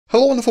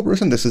Hello wonderful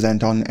person, this is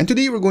Anton, and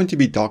today we're going to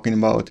be talking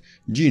about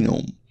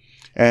genome.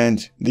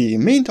 And the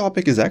main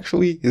topic is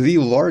actually the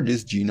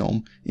largest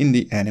genome in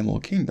the animal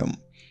kingdom.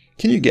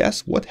 Can you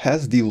guess what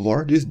has the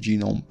largest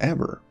genome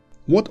ever?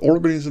 What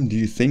organism do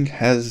you think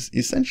has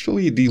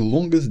essentially the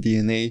longest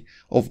DNA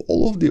of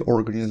all of the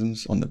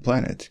organisms on the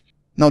planet?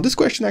 Now this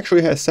question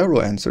actually has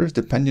several answers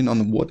depending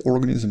on what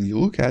organism you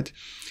look at,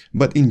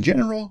 but in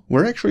general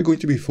we're actually going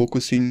to be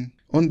focusing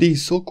on the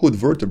so-called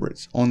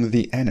vertebrates, on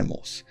the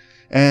animals.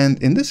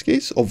 And in this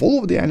case, of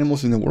all of the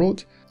animals in the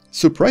world,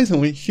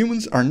 surprisingly,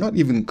 humans are not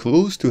even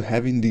close to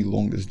having the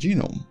longest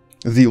genome.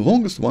 The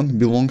longest one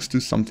belongs to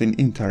something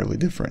entirely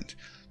different.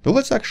 But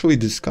let's actually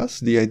discuss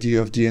the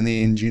idea of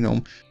DNA and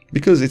genome,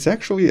 because it's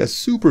actually a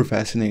super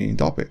fascinating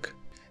topic.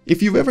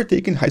 If you've ever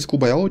taken high school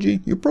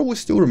biology, you probably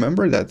still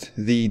remember that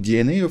the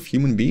DNA of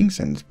human beings,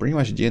 and pretty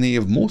much DNA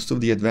of most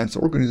of the advanced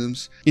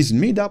organisms, is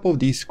made up of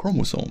these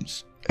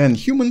chromosomes. And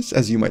humans,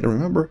 as you might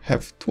remember,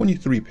 have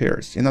 23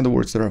 pairs. In other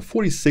words, there are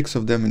 46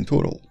 of them in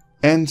total.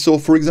 And so,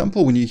 for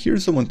example, when you hear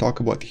someone talk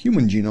about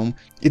human genome,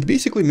 it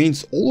basically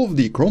means all of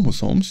the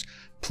chromosomes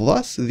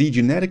plus the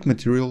genetic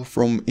material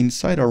from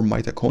inside our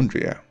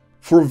mitochondria.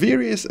 For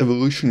various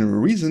evolutionary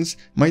reasons,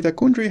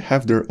 mitochondria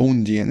have their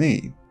own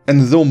DNA.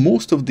 And though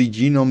most of the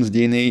genome's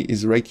DNA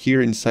is right here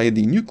inside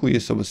the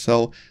nucleus of a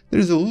cell,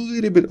 there's a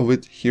little bit of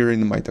it here in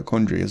the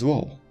mitochondria as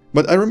well.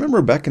 But I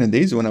remember back in the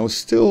days when I was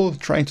still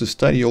trying to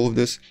study all of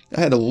this, I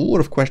had a lot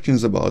of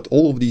questions about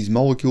all of these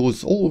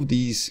molecules, all of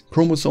these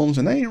chromosomes,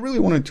 and I really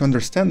wanted to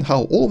understand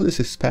how all of this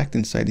is packed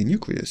inside the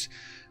nucleus.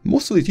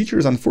 Most of the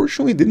teachers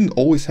unfortunately didn't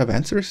always have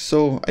answers,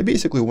 so I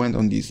basically went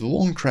on these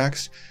long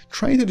tracks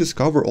trying to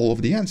discover all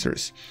of the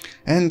answers.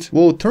 And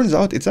well, it turns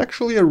out it's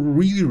actually a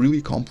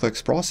really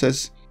complex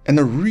process and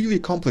a really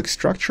complex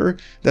structure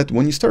that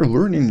when you start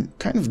learning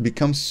kind of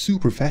becomes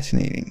super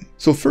fascinating.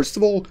 So first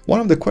of all, one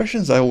of the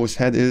questions I always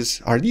had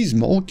is, are these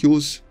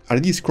molecules, are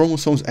these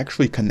chromosomes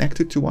actually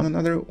connected to one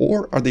another,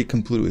 or are they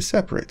completely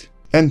separate?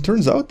 And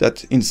turns out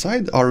that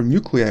inside our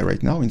nuclei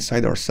right now,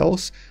 inside our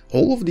cells,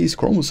 all of these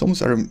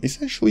chromosomes are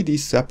essentially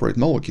these separate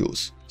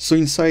molecules. So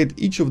inside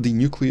each of the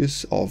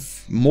nucleus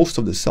of most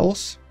of the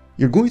cells,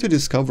 you're going to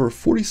discover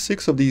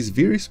 46 of these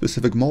very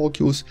specific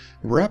molecules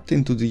wrapped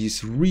into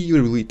these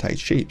really tight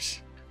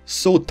shapes.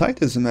 So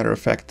tight, as a matter of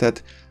fact,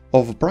 that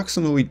of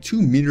approximately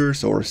 2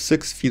 meters or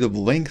 6 feet of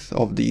length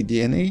of the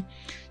DNA,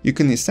 you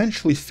can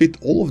essentially fit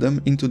all of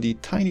them into the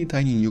tiny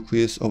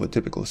nucleus of a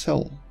typical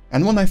cell.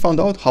 And when I found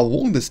out how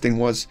long this thing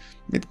was,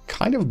 it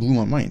kind of blew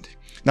my mind.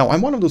 Now,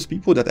 I'm one of those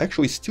people that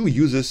actually still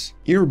uses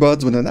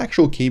earbuds with an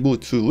actual cable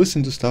to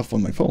listen to stuff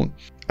on my phone.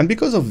 And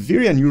because of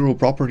very unusual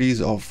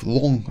properties of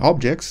long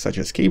objects, such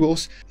as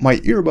cables, my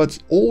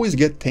earbuds always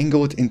get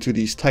tangled into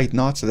these tight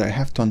knots that I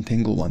have to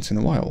untangle once in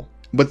a while.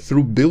 But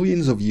through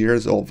billions of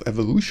years of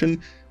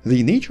evolution,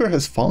 the nature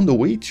has found a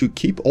way to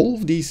keep all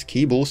of these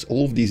cables,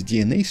 all of these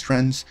DNA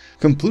strands,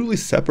 completely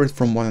separate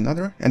from one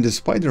another, and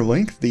despite their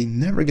length, they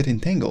never get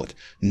entangled,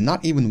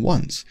 not even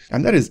once.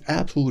 And that is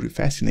absolutely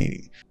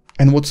fascinating.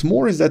 And what's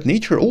more is that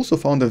nature also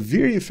found a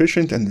very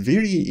efficient and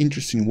very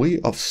interesting way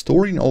of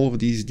storing all of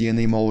these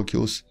DNA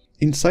molecules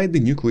inside the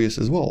nucleus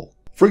as well.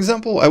 For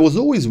example, I was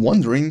always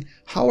wondering,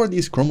 how are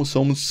these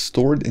chromosomes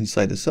stored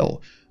inside the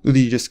cell? Do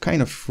they just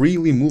kind of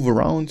freely move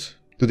around?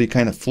 Do they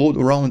kind of float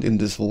around in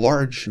this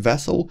large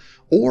vessel?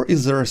 Or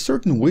is there a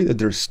certain way that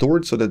they're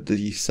stored so that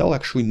the cell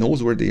actually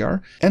knows where they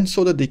are and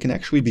so that they can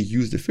actually be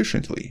used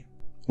efficiently?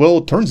 Well,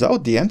 it turns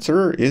out the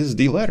answer is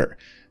the latter.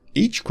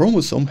 Each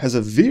chromosome has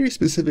a very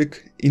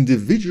specific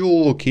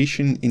individual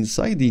location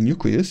inside the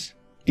nucleus,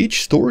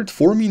 each stored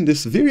forming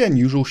this very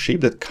unusual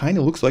shape that kind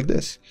of looks like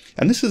this.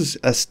 And this is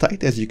as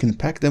tight as you can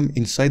pack them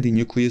inside the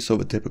nucleus of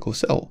a typical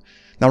cell.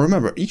 Now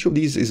remember, each of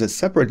these is a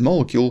separate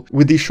molecule,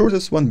 with the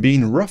shortest one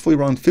being roughly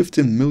around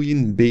 15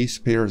 million base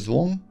pairs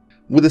long,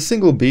 with a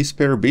single base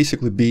pair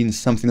basically being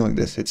something like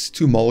this. It's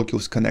 2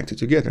 molecules connected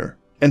together.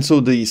 And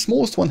so the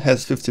smallest one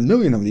has 50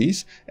 million of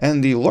these,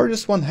 and the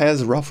largest one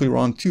has roughly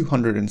around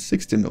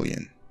 260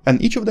 million.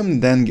 And each of them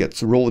then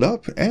gets rolled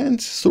up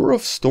and sort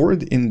of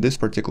stored in this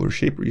particular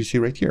shape you see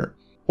right here.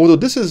 Although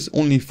this is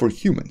only for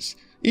humans.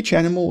 Each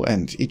animal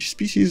and each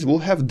species will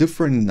have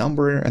different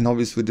number and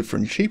obviously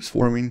different shapes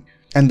forming,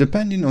 and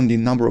depending on the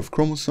number of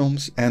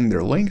chromosomes and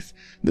their length,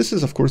 this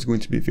is of course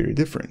going to be very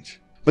different.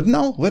 But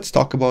now let's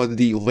talk about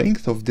the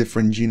length of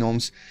different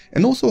genomes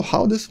and also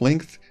how this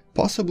length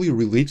possibly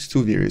relates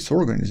to various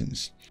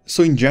organisms.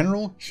 So in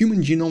general,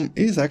 human genome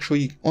is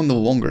actually on the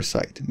longer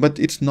side, but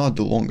it's not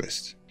the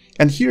longest.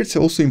 And here it's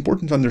also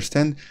important to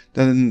understand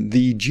that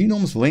the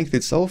genome's length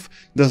itself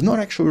does not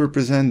actually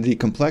represent the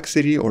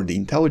complexity or the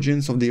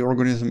intelligence of the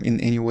organism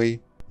in any way.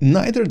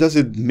 Neither does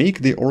it make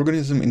the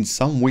organism in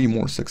some way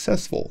more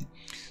successful.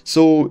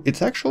 So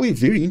it's actually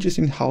very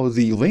interesting how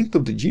the length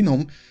of the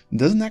genome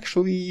doesn't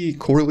actually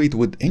correlate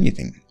with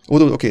anything.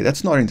 Although, okay,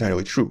 that's not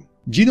entirely true.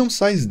 Genome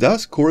size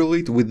does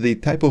correlate with the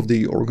type of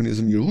the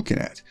organism you're looking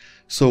at.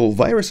 So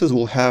viruses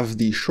will have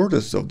the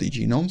shortest of the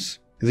genomes,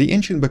 the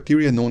ancient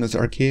bacteria known as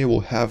archaea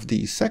will have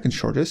the second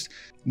shortest,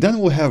 then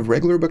we'll have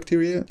regular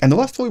bacteria, and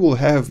lastly we'll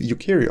have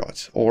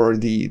eukaryotes, or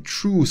the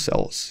true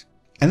cells.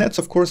 And that's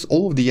of course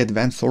all of the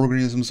advanced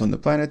organisms on the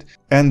planet,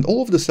 and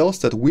all of the cells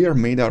that we are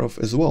made out of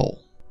as well.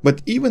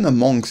 But even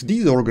amongst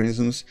these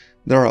organisms,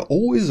 there are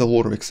always a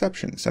lot of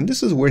exceptions, and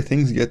this is where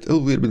things get a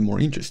little bit more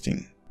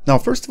interesting. Now,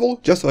 first of all,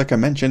 just like I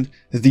mentioned,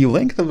 the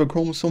length of a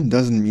chromosome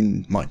doesn't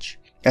mean much.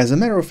 As a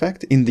matter of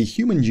fact, in the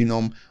human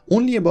genome,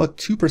 only about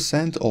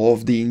 2%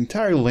 of the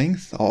entire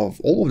length of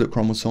all of the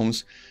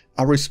chromosomes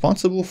are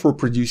responsible for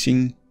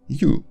producing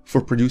you, for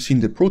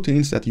producing the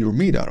proteins that you're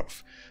made out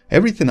of.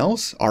 Everything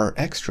else are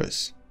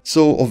extras.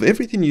 So of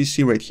everything you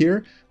see right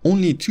here,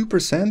 only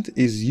 2%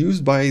 is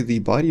used by the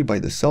body, by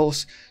the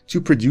cells, to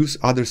produce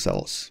other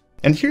cells.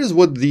 And here's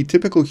what the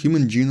typical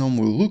human genome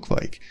will look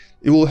like.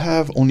 It will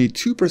have only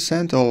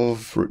 2%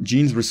 of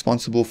genes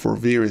responsible for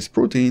various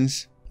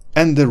proteins,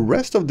 and the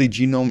rest of the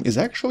genome is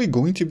actually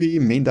going to be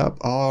made up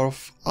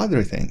of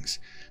other things.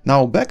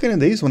 Now, back in the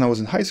days when I was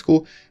in high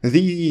school,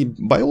 the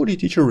biology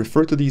teacher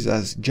referred to these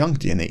as junk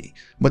DNA.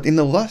 But in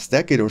the last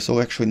decade or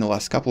so, actually in the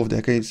last couple of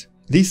decades,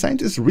 these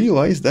scientists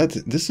realized that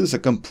this is a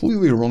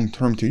completely wrong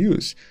term to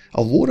use.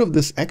 A lot of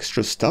this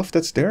extra stuff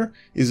that's there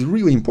is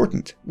really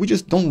important. We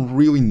just don't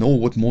really know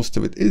what most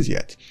of it is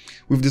yet.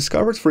 We've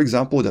discovered, for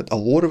example, that a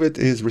lot of it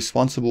is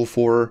responsible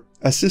for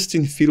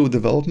assisting fetal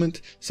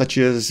development, such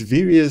as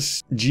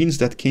various genes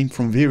that came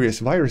from various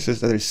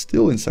viruses that are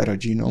still inside our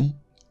genome.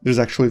 There's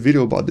actually a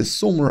video about this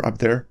somewhere up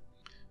there.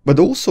 But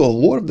also a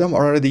lot of them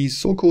are these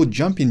so-called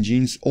jumping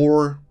genes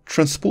or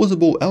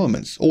transposable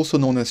elements, also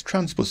known as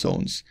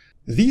transposons.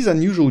 These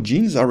unusual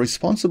genes are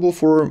responsible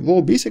for,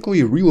 well,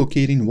 basically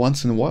relocating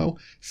once in a while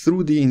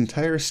through the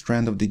entire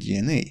strand of the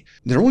DNA.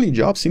 Their only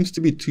job seems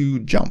to be to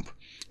jump,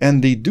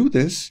 and they do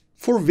this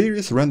for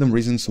various random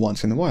reasons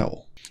once in a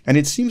while. And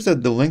it seems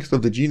that the length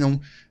of the genome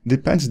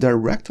depends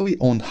directly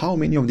on how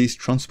many of these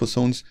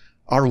transposons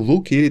are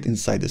located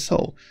inside the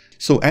cell.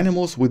 So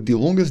animals with the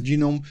longest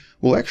genome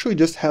will actually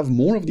just have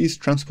more of these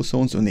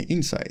transposons on the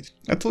inside,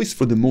 at least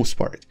for the most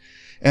part.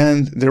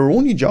 And their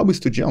only job is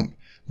to jump.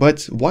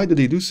 But why do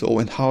they do so,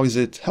 and how is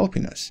it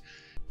helping us?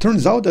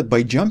 Turns out that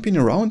by jumping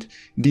around,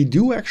 they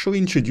do actually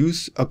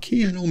introduce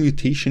occasional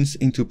mutations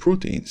into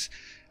proteins.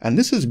 And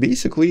this is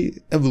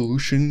basically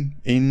evolution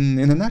in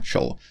a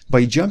nutshell.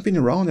 By jumping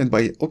around and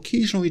by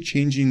occasionally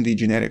changing the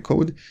genetic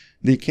code,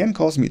 they can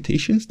cause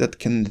mutations that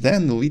can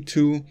then lead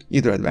to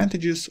either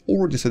advantages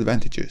or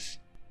disadvantages.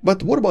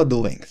 But what about the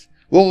length?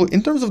 Well,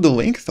 in terms of the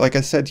length, like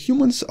I said,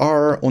 humans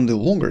are on the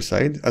longer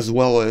side, as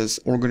well as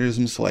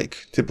organisms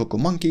like typical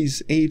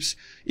monkeys, apes,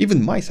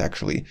 even mice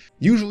actually.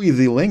 Usually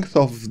the length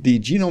of the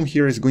genome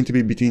here is going to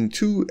be between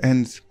 2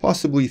 and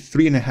possibly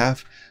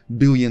 3.5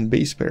 billion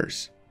base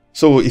pairs.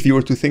 So if you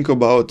were to think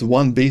about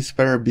one base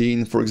pair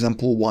being, for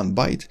example, 1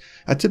 byte,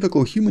 a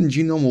typical human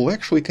genome will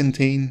actually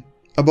contain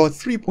about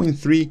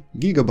 3.3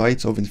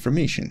 gigabytes of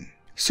information.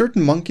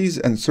 Certain monkeys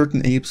and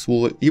certain apes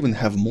will even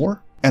have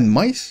more, and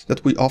mice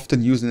that we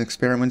often use in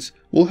experiments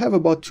will have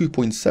about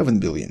 2.7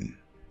 billion.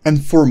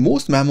 And for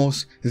most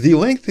mammals, the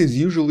length is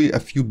usually a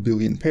few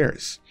billion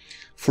pairs.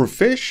 For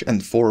fish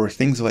and for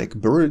things like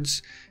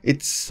birds,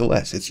 it's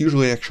less. It's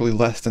usually actually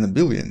less than 1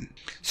 billion.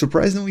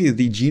 Surprisingly,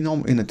 the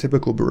genome in a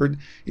typical bird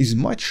is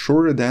much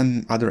shorter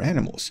than other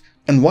animals.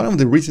 And one of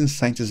the reasons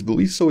scientists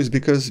believe so is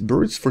because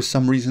birds, for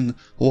some reason,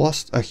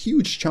 lost a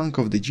huge chunk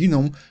of the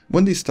genome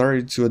when they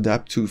started to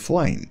adapt to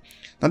flying.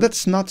 Now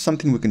that's not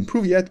something we can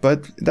prove yet,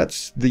 but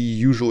that's the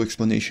usual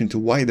explanation to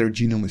why their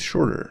genome is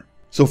shorter.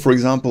 So for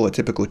example, a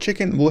typical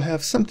chicken will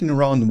have something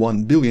around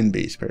 1 billion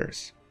base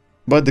pairs.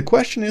 But the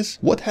question is,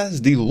 what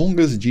has the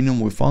longest genome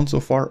we found so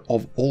far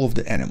of all of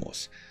the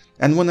animals?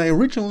 And when I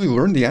originally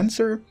learned the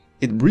answer,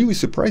 it really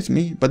surprised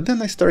me, but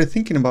then I started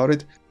thinking about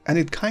it, and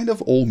it kind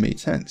of all made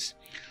sense.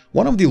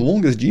 One of the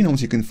longest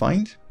genomes you can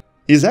find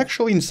is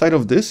actually inside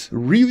of this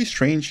really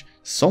strange,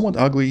 somewhat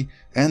ugly,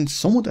 and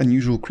somewhat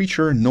unusual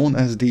creature known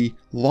as the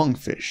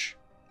lungfish.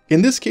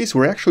 In this case,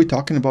 we're actually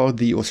talking about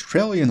the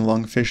Australian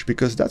lungfish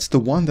because that's the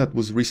one that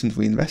was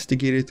recently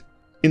investigated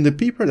in the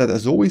paper that,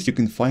 as always, you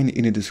can find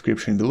in the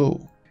description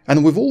below.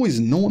 And we've always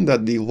known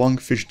that the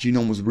lungfish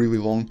genome was really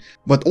long,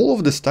 but all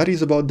of the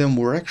studies about them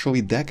were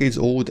actually decades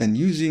old and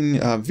using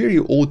very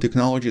old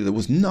technology that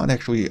was not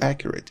actually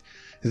accurate.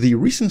 The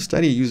recent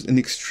study used an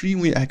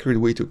extremely accurate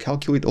way to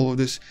calculate all of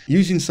this,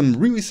 using some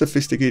really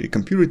sophisticated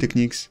computer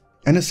techniques,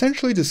 and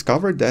essentially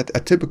discovered that a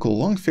typical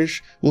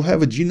lungfish will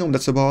have a genome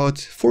that's about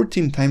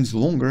 14 times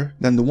longer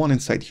than the one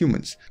inside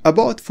humans,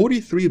 about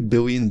 43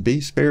 billion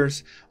base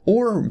pairs,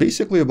 or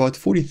basically about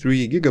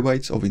 43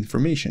 gigabytes of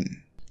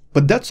information.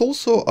 But that's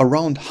also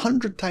around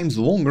 100 times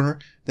longer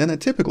than a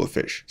typical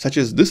fish, such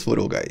as this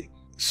little guy.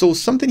 So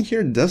something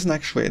here doesn't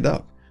actually add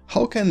up.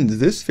 How can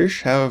this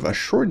fish have a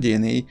short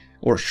DNA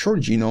or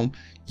short genome,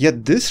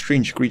 yet this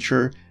strange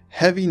creature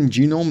having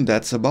genome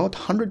that's about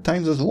 100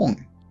 times as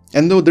long?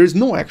 And though there's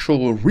no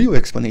actual real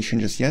explanation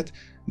just yet,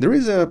 there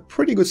is a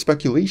pretty good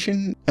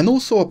speculation and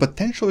also a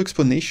potential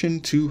explanation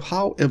to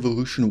how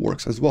evolution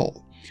works as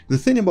well. The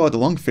thing about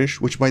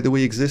lungfish, which by the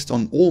way exist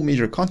on all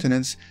major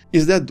continents,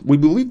 is that we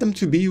believe them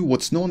to be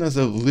what's known as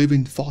a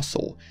living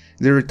fossil.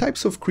 They're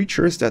types of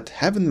creatures that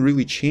haven't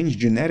really changed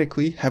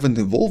genetically, haven't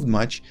evolved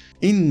much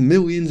in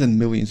millions and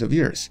millions of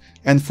years.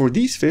 And for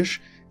these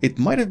fish, it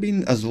might have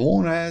been as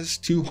long as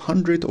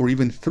 200 or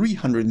even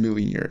 300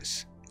 million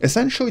years.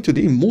 Essentially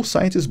today, most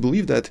scientists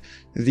believe that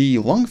the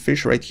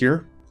lungfish right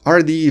here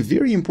are the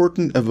very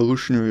important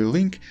evolutionary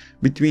link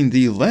between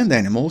the land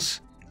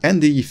animals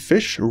and the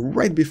fish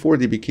right before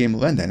they became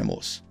land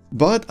animals.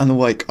 But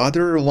unlike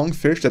other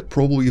lungfish that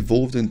probably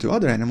evolved into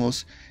other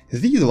animals,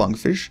 these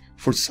lungfish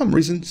for some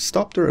reason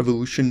stopped their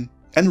evolution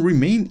and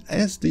remain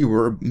as they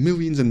were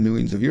millions and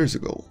millions of years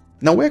ago.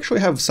 Now we actually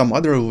have some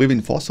other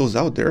living fossils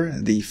out there,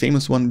 the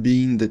famous one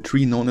being the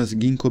tree known as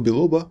Ginkgo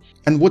biloba,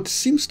 and what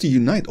seems to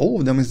unite all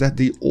of them is that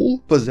they all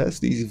possess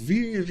these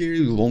very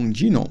long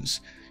genomes.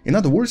 In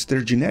other words,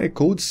 their genetic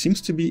code seems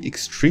to be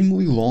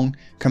extremely long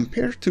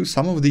compared to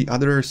some of the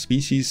other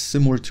species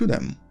similar to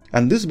them.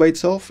 And this by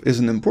itself is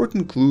an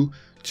important clue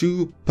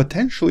to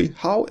potentially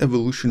how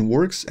evolution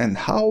works and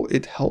how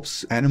it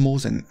helps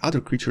animals and other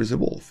creatures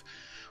evolve.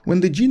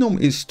 When the genome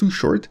is too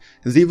short,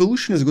 the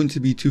evolution is going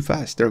to be too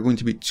fast, there are going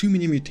to be too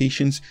many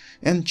mutations,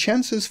 and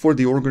chances for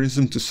the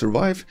organism to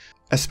survive,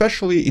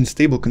 especially in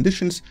stable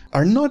conditions,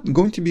 are not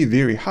going to be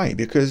very high,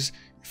 because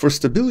for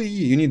stability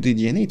you need the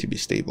DNA to be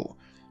stable.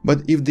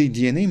 But if the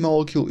DNA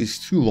molecule is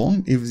too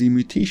long, if the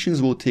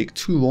mutations will take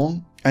too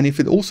long, and if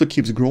it also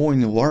keeps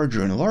growing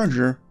larger and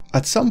larger,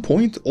 at some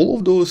point all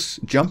of those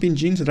jumping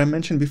genes that I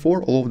mentioned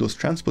before, all of those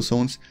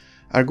transposons,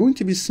 are going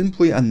to be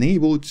simply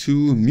unable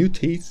to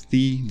mutate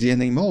the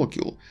DNA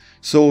molecule.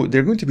 So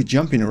they're going to be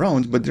jumping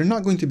around, but they're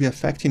not going to be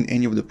affecting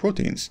any of the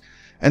proteins.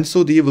 And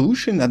so the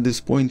evolution at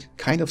this point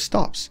kind of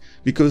stops,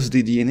 because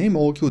the DNA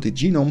molecule, the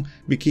genome,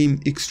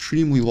 became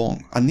extremely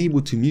long,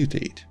 unable to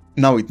mutate.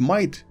 Now it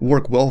might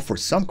work well for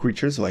some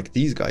creatures like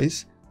these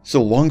guys,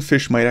 so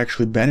lungfish might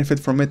actually benefit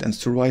from it and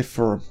survive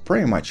for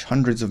pretty much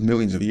hundreds of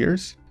millions of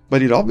years,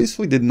 but it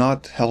obviously did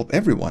not help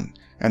everyone.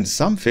 And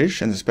some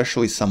fish, and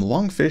especially some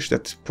lungfish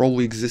that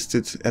probably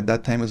existed at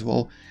that time as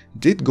well,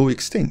 did go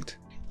extinct.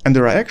 And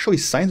there are actually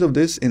signs of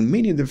this in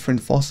many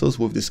different fossils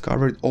we've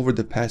discovered over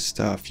the past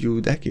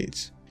few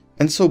decades.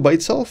 And so by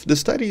itself, the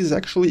study is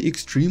actually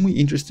extremely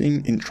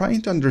interesting in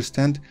trying to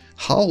understand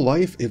how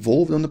life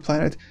evolved on the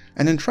planet,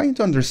 and in trying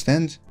to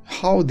understand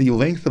how the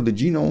length of the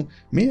genome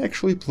may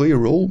actually play a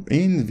role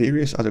in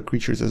various other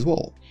creatures as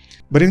well.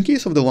 But in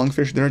case of the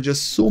lungfish, there are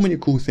just so many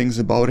cool things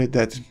about it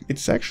that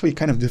it's actually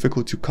kind of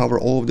difficult to cover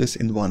all of this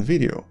in one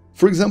video.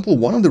 For example,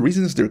 one of the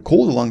reasons they're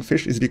called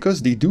lungfish is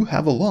because they do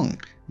have a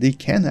lung. They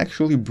can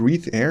actually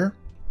breathe air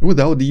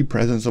without the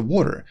presence of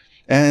water.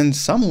 And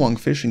some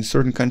lungfish in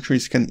certain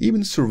countries can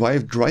even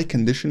survive dry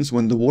conditions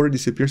when the water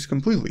disappears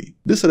completely.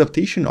 This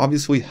adaptation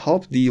obviously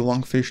helped the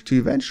lungfish to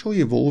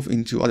eventually evolve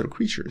into other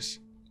creatures.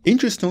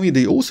 Interestingly,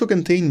 they also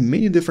contain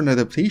many different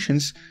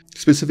adaptations,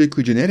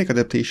 specifically genetic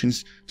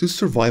adaptations, to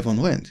survive on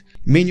land.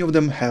 Many of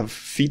them have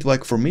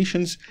feet-like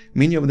formations,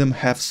 many of them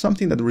have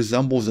something that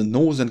resembles a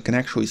nose and can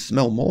actually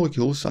smell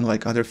molecules,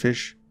 unlike other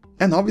fish.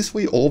 And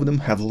obviously all of them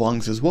have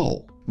lungs as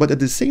well. But at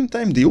the same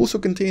time, they also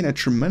contain a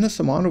tremendous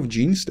amount of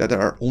genes that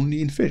are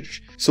only in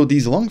fish. So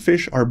these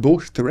lungfish are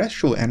both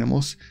terrestrial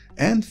animals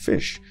and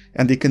fish,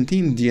 and they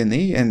contain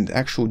DNA and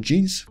actual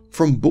genes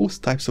from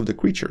both types of the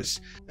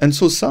creatures. And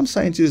so some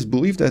scientists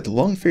believe that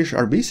lungfish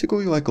are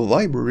basically like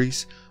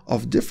libraries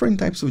of different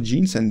types of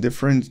genes and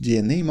different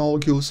DNA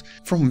molecules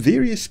from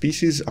various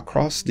species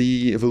across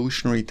the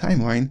evolutionary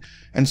timeline,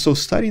 and so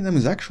studying them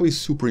is actually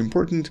super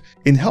important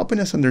in helping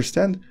us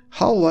understand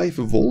how life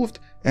evolved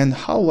and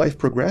how life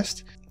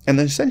progressed and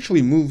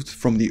essentially moved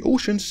from the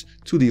oceans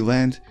to the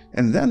land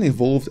and then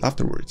evolved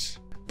afterwards.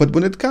 But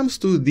when it comes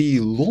to the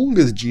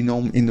longest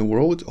genome in the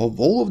world of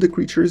all of the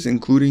creatures,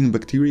 including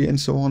bacteria and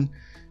so on,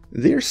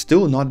 they're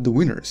still not the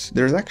winners.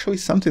 There's actually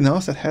something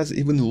else that has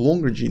even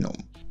longer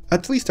genome,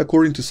 at least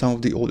according to some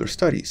of the older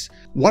studies.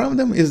 One of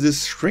them is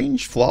this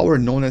strange flower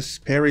known as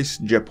Paris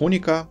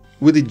japonica,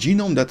 with a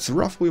genome that's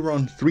roughly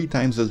around 3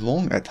 times as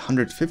long at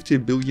 150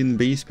 billion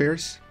base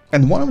pairs.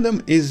 And one of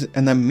them is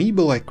an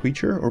amoeba-like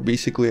creature, or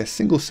basically a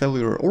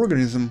single-cellular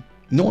organism,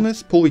 known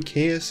as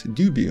Polychaeus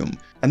dubium,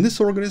 and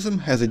this organism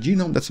has a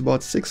genome that's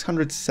about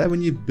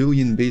 670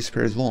 billion base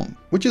pairs long,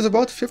 which is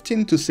about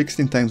 15 to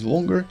 16 times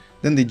longer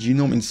than the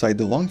genome inside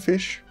the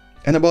lungfish,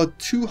 and about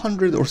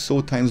 200 or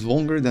so times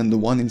longer than the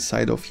one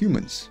inside of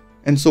humans.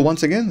 And so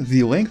once again,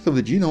 the length of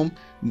the genome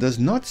does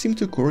not seem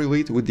to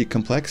correlate with the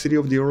complexity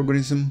of the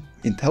organism,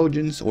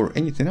 intelligence, or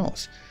anything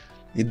else.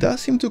 It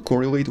does seem to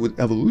correlate with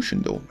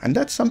evolution though, and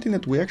that's something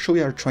that we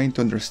actually are trying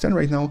to understand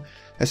right now,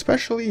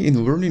 especially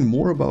in learning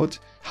more about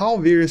how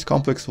various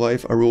complex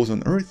life arose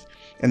on Earth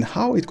and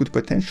how it could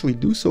potentially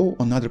do so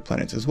on other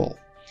planets as well.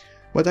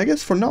 But I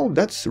guess for now,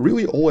 that's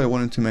really all I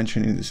wanted to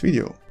mention in this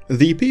video.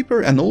 The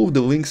paper and all of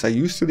the links I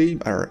used today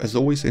are, as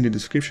always, in the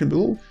description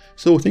below,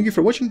 so thank you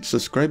for watching,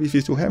 subscribe if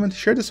you still haven't,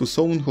 share this with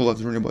someone who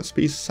loves learning about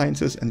space,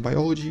 sciences and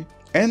biology,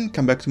 and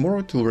come back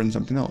tomorrow to learn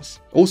something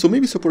else. Also,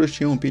 maybe support this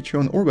channel on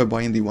Patreon or by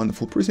buying the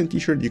wonderful present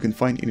t-shirt you can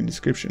find in the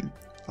description.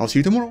 I'll see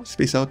you tomorrow,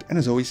 space out, and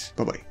as always,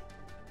 bye bye.